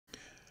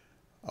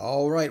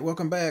Alright,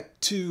 welcome back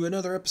to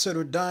another episode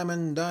of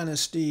Diamond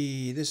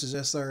Dynasty. This is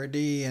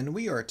SRD, and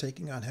we are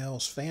taking on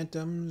Hell's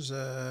Phantoms.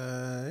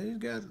 He's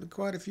got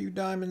quite a few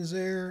diamonds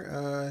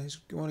there. He's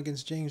going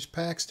against James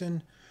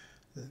Paxton,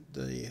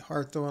 the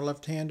hard-throwing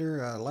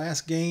left-hander.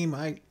 Last game,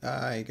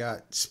 I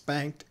got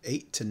spanked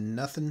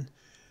 8-0.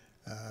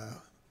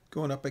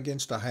 Going up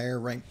against a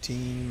higher-ranked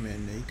team,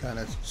 and he kind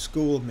of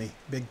schooled me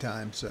big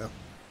time, so...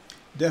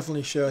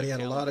 Definitely showed he had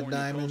a lot of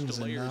diamonds,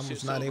 and I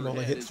was not able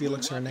to hit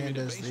Felix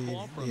Hernandez. I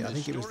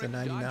think it was the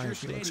 99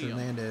 Felix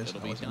Hernandez.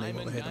 I wasn't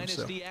able to hit him,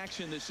 so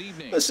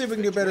let's see if we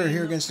can do better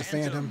here against the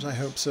Phantoms. I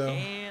hope so.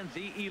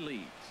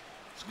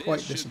 It's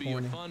quite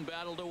disappointing. All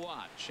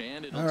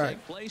right,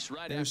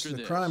 there's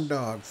the crime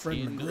dog, Fred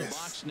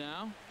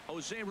McGriff.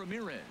 Jose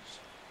Ramirez.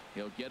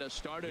 He'll get us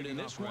started in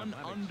this one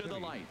under the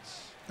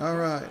lights. All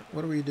right,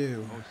 what do we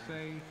do?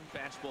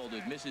 Fastball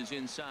that misses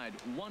inside,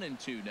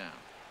 1-2 now.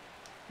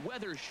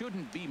 Weather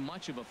shouldn't be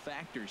much of a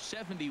factor.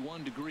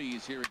 71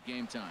 degrees here at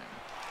game time.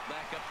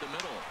 Back up the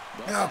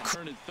middle.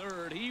 Turn it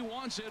third. He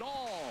wants it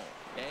all.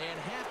 And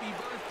happy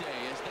birthday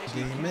as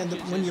they man,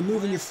 when you're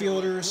moving your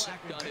fielders.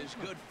 On his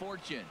good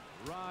fortune.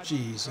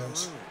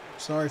 Jesus.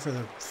 Sorry for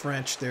the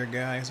French there,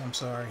 guys. I'm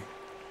sorry.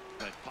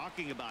 But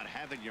talking about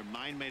having your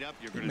mind made up,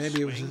 you're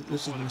Maybe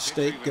this is a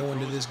mistake going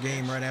to this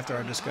game right after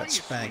I just got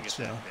spanked.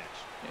 So.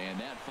 And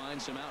that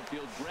finds some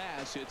outfield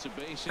grass. It's a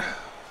base hit.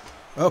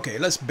 Okay,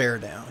 let's bear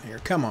down here.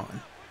 Come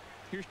on.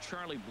 Here's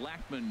Charlie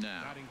Blackmon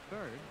now.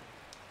 Third,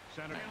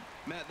 center.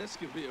 Matt, this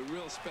could be a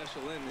real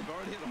special inning. They've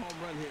already hit a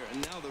home run here,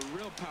 and now the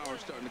real power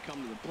is starting to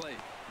come to the plate.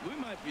 We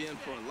might be in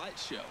for a light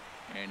show.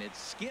 And it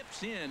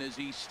skips in as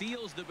he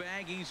steals the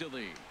bag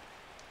easily.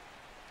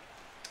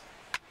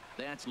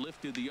 That's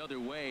lifted the other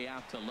way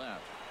out to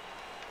left.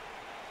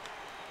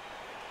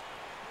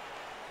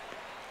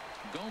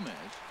 Gomez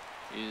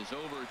is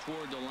over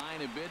toward the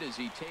line a bit as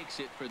he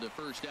takes it for the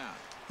first out.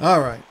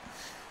 All right.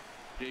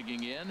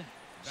 Digging in,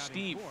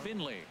 Steve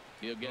Finley.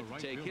 He'll get to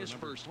take his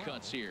first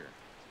cuts here.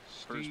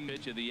 First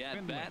pitch of the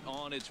at-bat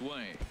on its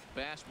way.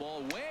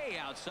 Fastball way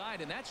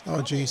outside, and that's trouble.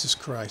 Oh, Jesus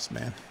Christ,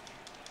 man.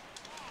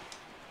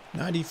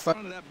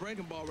 95. That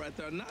breaking ball right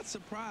there. Not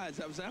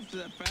surprised. I was after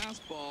that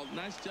fastball.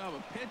 Nice job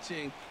of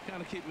pitching.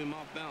 Kind of keeping him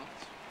off balance.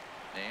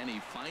 And he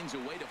finds a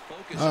way to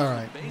focus All on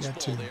right, the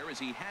baseball there as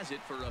he has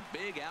it for a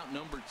big out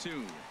number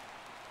 2.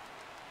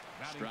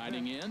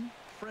 Striding in,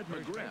 Fred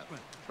McGriff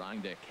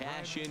trying to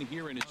cash in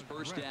here in his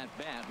first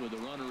at-bat with a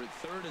runner at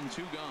third and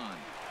 2 gone.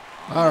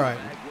 All right,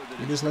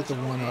 we just let the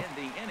one up. And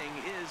the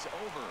inning is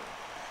over.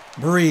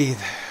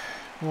 Breathe.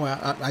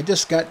 Well, I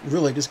just got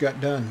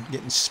done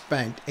getting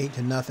spanked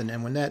 8-0,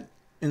 and when that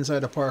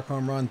inside the park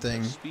home run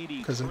thing,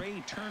 because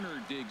Ray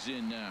Turner digs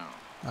in now.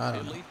 I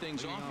don't know. Lead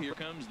things off. Here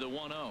comes the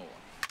 1-0.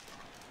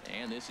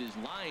 And this is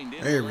lined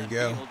in there we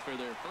go. For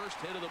their first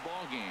hit of the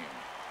ball game.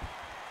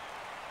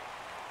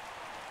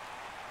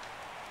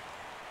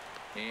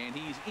 And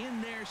he's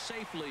in there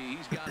safely.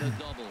 He's got a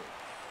double.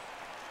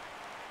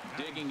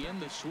 Digging in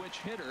the switch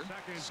hitter,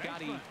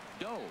 Scotty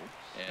Doe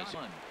as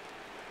one.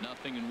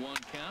 Nothing in one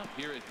count.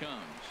 Here it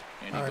comes.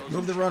 And all he right, goes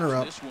move the runner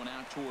up. This one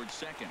out towards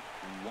second.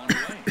 One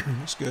away.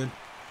 That's good.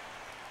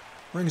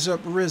 Brings up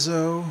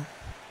Rizzo.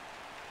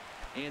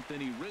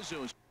 Anthony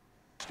Rizzo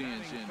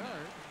stands in.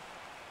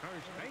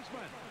 First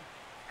baseman,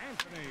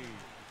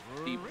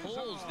 Anthony. He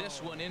pulls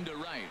this one into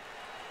right.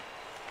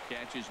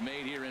 Catch is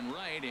made here in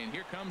right, and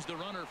here comes the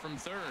runner from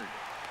third.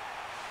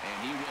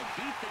 And he will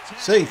beat the tag.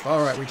 Safe.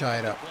 All right, we tie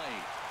it up.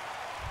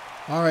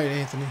 All right,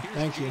 Anthony.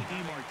 Thank you.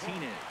 J.D.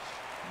 Martinez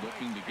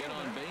looking to get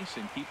on base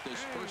and keep this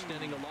first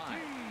inning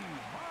alive.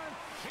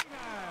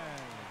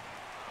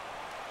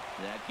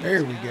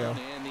 There we go.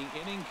 And the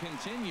inning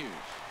continues.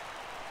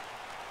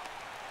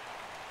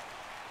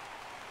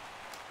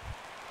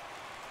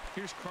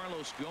 Here's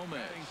Carlos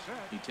Gomez.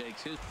 He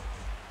takes his.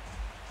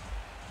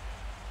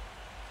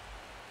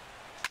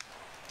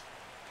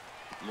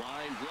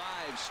 Line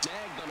drive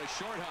snagged on a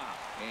short hop,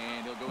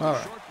 and he'll go all the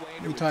right. short way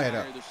to We tie it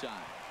retire up. the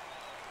side.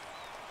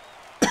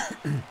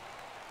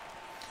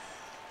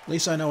 At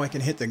least I know I can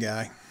hit the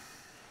guy.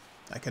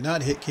 I could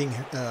not hit King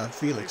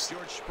Felix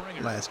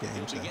last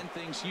game. So.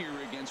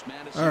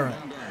 All right.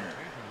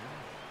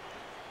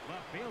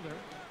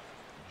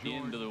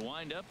 Into the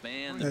windup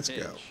and the Let's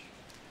pitch. go.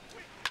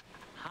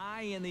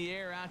 High in the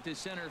air out to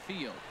center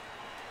field.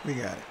 We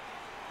got it.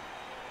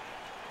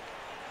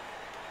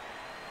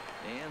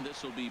 And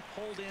this will be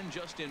pulled in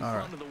just in all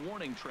front right. of the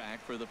warning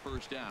track for the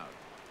first out.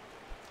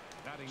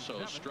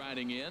 So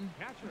striding in,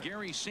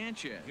 Gary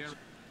Sanchez.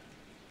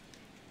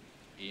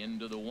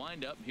 Into the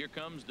windup. Here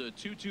comes the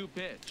 2-2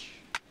 pitch.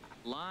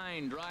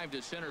 Line drive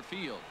to center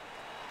field.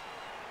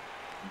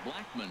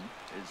 Blackmon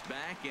is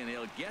back, and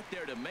he'll get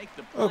there to make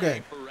the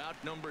play for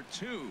route number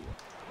 2.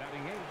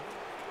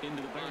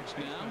 Into the box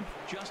now,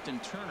 Justin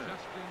Turner.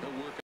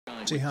 He'll work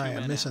on. See how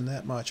I'm missing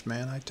that much,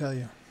 man. I tell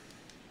you.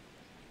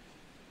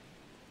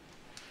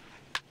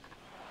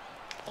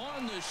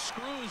 On the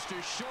screws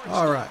to shortstop.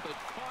 All right, But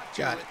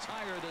got it.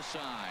 retire the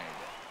side.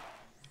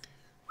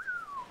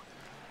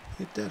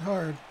 Hit that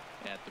hard.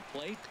 At the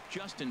plate,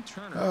 Justin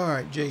Turner. All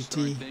right,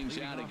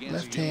 JT,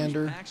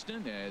 left-hander.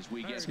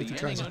 See if he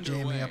tries to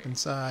jam me up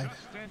inside.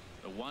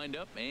 The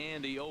windup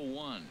and the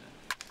 0-1.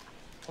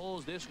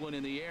 Pulls this one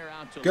in the air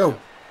out to Go. left.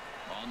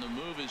 On the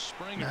move is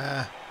Springer.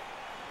 Nah.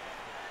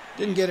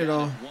 Didn't get it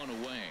all. One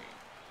away.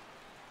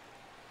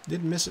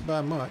 Didn't miss it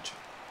by much.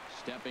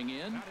 Stepping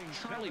in,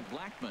 Charlie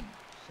Blackmon.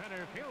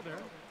 Center fielder,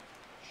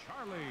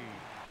 Charlie.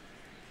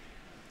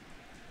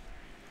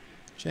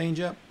 Change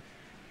up.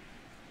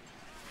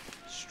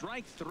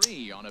 Strike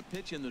 3 on a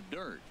pitch in the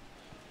dirt.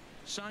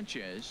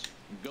 Sanchez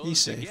goes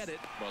He's to safe. get it,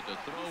 but the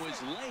throw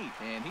is late,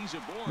 and he's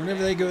aboard.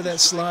 Whenever they go that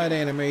slide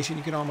animation,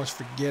 you can almost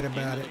forget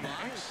about Into it. the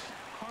box,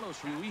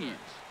 Carlos Ruiz.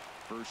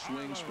 First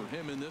swings for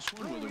him in this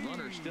one with a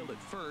runner still at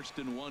first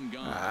and one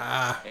gone.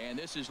 And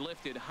this is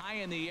lifted high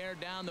in the air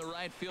down the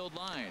right field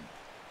line.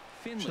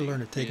 Finley Should learn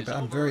to take it is back.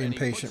 I'm over, very and he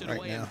puts impatient it right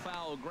away in now.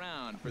 foul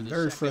ground for I'm the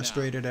very second out.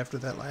 frustrated after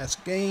that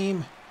last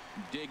game.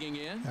 Digging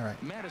in. All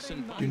right.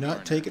 Madison Do not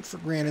Bumgarner. take it for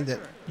granted that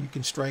you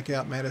can strike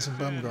out Madison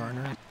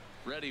Bumgarner.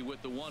 Ready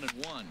with the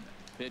 1-1.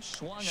 Pitch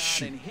swung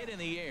Shoot. on and hit in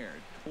the air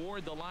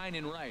toward the line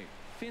and right.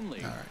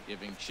 Finley All right.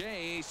 giving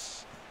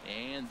chase,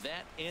 and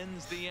that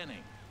ends the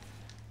inning.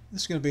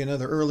 This is going to be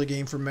another early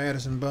game for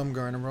Madison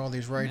Bumgarner with all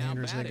these Now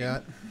right-handers they batting,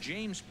 got.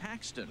 James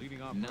Paxton,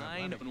 Leading off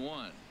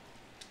 9-1.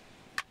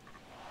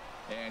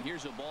 And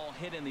here's a ball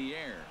hit in the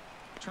air.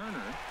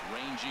 Turner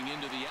ranging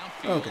into the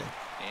outfield. Okay.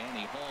 And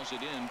he hauls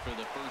it in for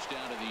the first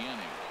out of the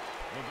inning.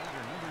 The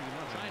batter, number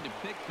 11. Trying to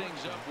pick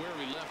things up where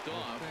we left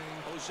off,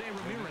 Jose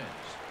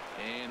Ramirez.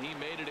 And he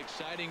made it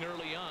exciting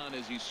early on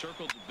as he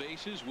circled the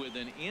bases with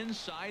an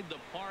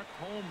inside-the-park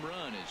home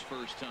run his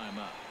first time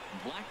up.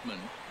 Blackmon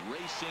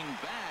racing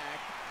back.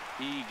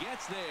 He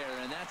gets there,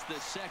 and that's the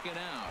second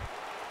out.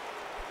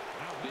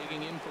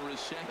 Digging in for his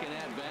second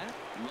at-bat,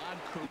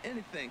 Rod.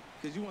 Anything,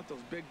 because you want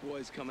those big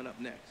boys coming up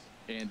next.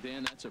 And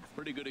Dan, that's a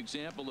pretty good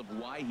example of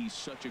why he's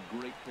such a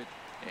great pitcher.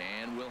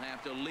 And we'll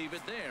have to leave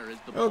it there as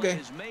the play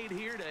is made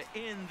here to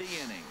end the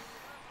inning.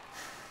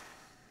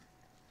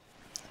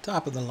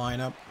 Top of the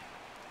lineup.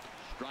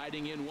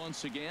 Striding in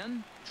once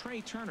again,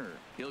 Trey Turner.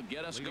 He'll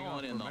get us Leading going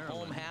off in for the home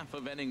Maryland. half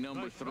of inning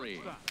number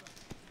 3.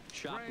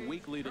 Chopped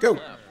weakly to Go. the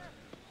left.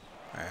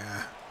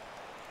 Ah.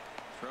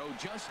 Throw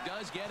just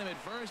does get him at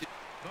first.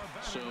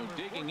 So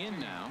digging in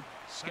now,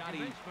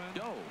 Scotty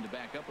Doe to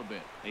back up a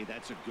bit. Hey,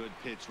 that's a good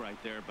pitch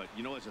right there. But,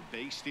 you know, as a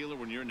base stealer,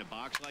 when you're in the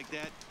box like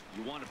that,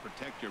 you want to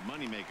protect your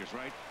money makers,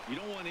 right? You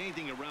don't want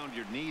anything around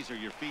your knees or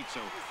your feet.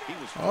 So he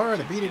was All right,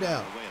 I fortunate beat to it get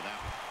out. of the way of that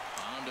one.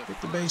 On to Hit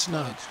the first, base but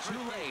knock. It's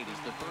too late as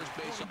the first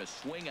baseman a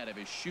swing out of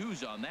his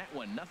shoes on that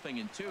one.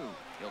 0-2.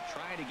 He'll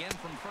try it again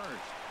from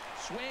first.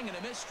 Swing and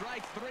a miss.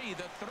 Strike 3.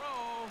 The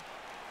throw.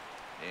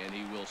 And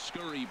he will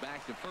scurry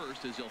back to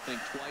first as he'll think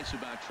twice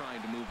about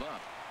trying to move up.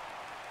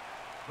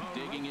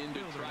 Digging in to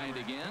try it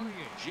again,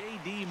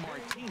 J.D.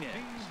 Martinez.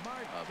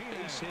 A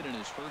base hit in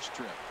his first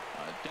trip.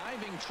 A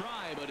diving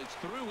try, but it's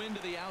through into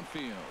the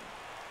outfield.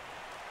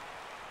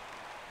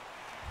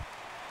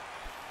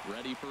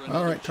 Ready for another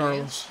All right,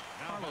 chance.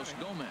 Carlos. Carlos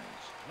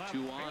Gomez.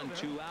 2 on,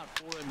 2 out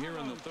for him here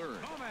in the third.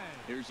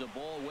 Here's a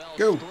ball well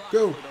Go, struck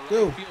go, for the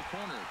go. right field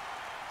corner.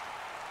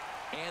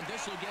 And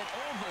this will get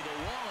over the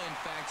wall, in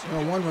fact. So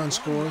Well, one run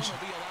scores. Will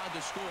be allowed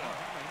to score.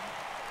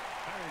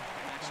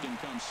 Paxton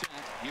comes set.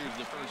 Here's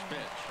the first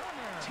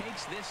pitch.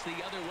 Takes this the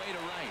other way to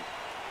right.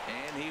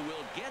 And he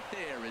will get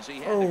there as he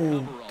had to Oh,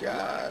 cover a lot of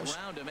gosh.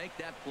 ground to make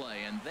that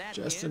play. And that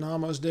Justin is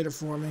almost did it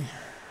for me.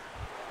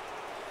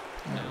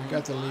 All right, we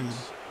got the lead.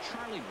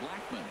 Charlie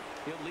Blackmon.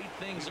 He'll lead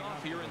things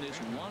off here in this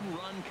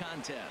one-run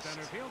contest.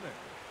 Center fielder,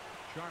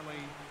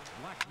 Charlie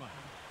Blackmon.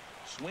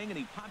 Swing and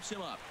he pops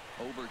him up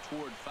over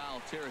toward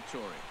foul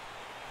territory.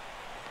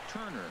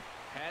 Turner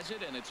has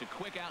it, and it's a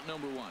quick out,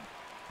 number 1.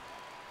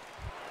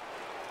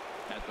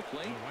 At the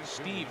plate,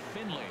 Steve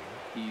Finley.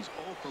 He's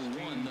 0 for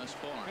 1 thus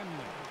far.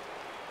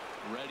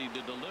 Ready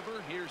to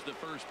deliver. Here's the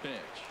first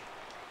pitch.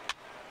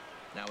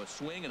 Now a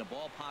swing and a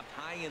ball popped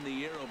high in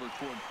the air over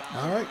toward foul.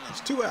 All right, ground.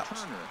 it's 2 outs.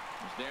 Turner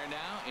is there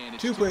now, and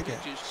it's 2 quick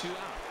pitches, outs. 2 out.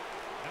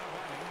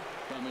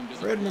 Coming to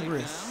Fred the plate McGriff.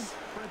 now,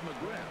 Fred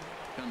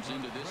McGriff comes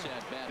into this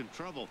at bat. In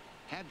trouble.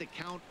 Had the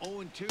count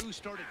 0-2.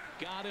 Started.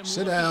 Got him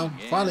Sit looking, down.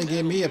 and Finally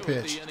gave me a that'll do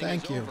it. pitch. The inning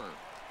Thank is you. over.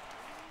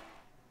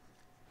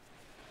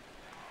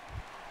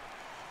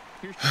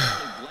 Here's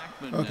Charlie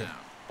Blackmon Okay. now.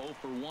 0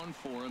 for 1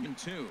 for him in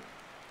 2.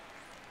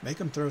 Make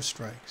him throw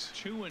strikes.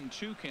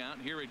 2-2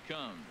 count. Here it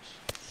comes.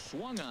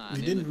 Swung on. We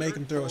in didn't the make dirt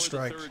him throw a for the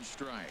strike. third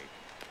strike.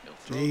 He'll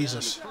throw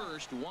Jesus. down to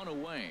first, 1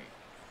 away.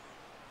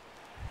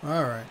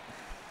 All right.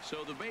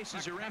 So the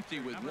bases are empty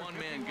with 1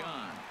 man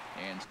gone.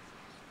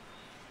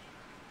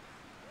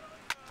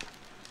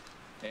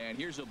 And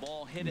here's a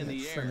ball hit in Yeah, the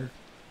friendly. air.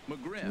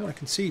 McGriff. You want to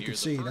concede, near the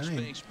concede. I first ain't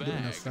base doing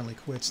no bag. friendly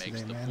quits Makes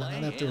today, the man.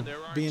 play, Not after and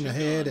there are being 2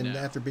 ahead gone and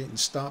now. after being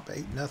stopped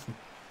 8-0.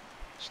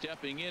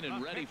 Stepping in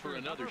and ready for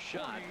another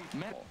shot.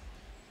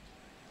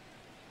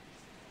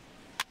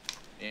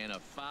 And a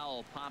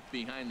foul pop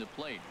behind the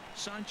plate.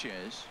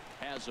 Sanchez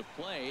has a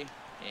play,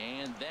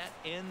 and that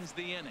ends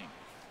the inning.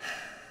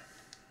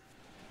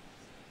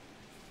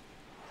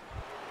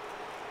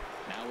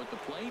 Now at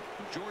the plate,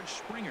 George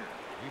Springer.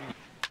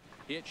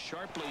 Hit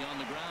sharply on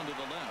the ground to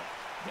the left.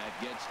 That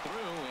gets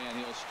through, and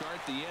he'll start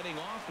the inning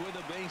off with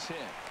a base hit.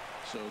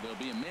 So there'll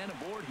be a man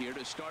aboard here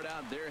to start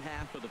out their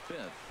half of the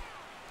fifth.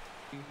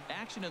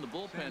 Action in the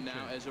bullpen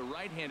now as a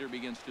right-hander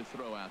begins to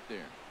throw out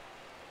there.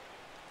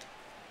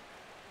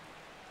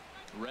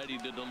 Ready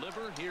to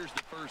deliver. Here's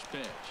the first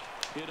pitch.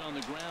 Hit on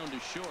the ground to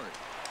short.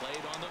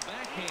 Played on the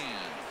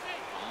backhand.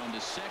 On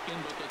to second,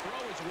 but the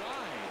throw is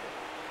wide.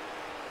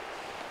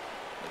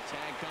 The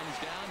tag comes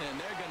down, and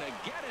they're going to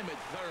get him at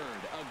third.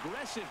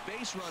 Aggressive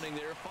base running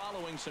there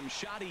following some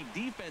shoddy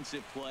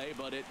defensive play,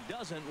 but it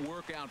doesn't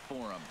work out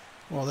for him.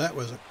 Well, that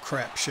was a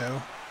crap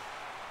show.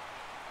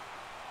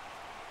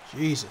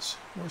 Jesus,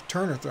 where's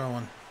Turner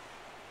throwing?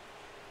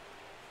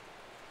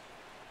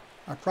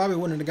 I probably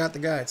wouldn't have got the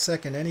guy at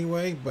second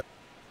anyway, but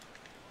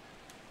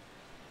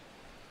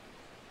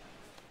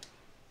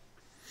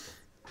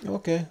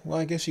okay, well,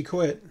 I guess he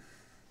quit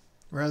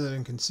rather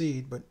than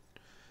concede, but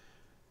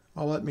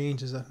all that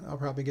means is I'll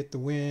probably get the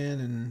win,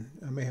 and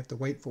I may have to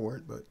wait for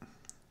it, but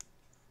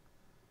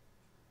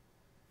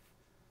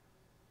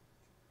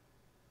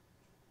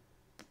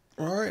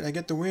all right, I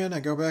get the win. I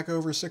go back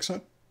over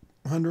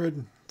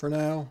 600 for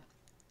now.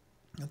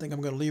 I think I'm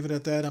going to leave it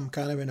at that. I'm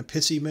kind of in a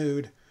pissy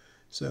mood.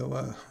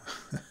 So,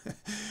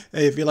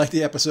 hey, if you like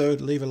the episode,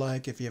 leave a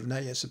like. If you have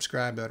not yet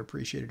subscribed, I'd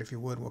appreciate it if you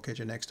would. We'll catch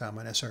you next time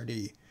on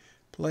SRD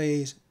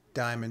Plays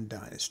Diamond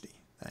Dynasty.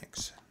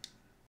 Thanks.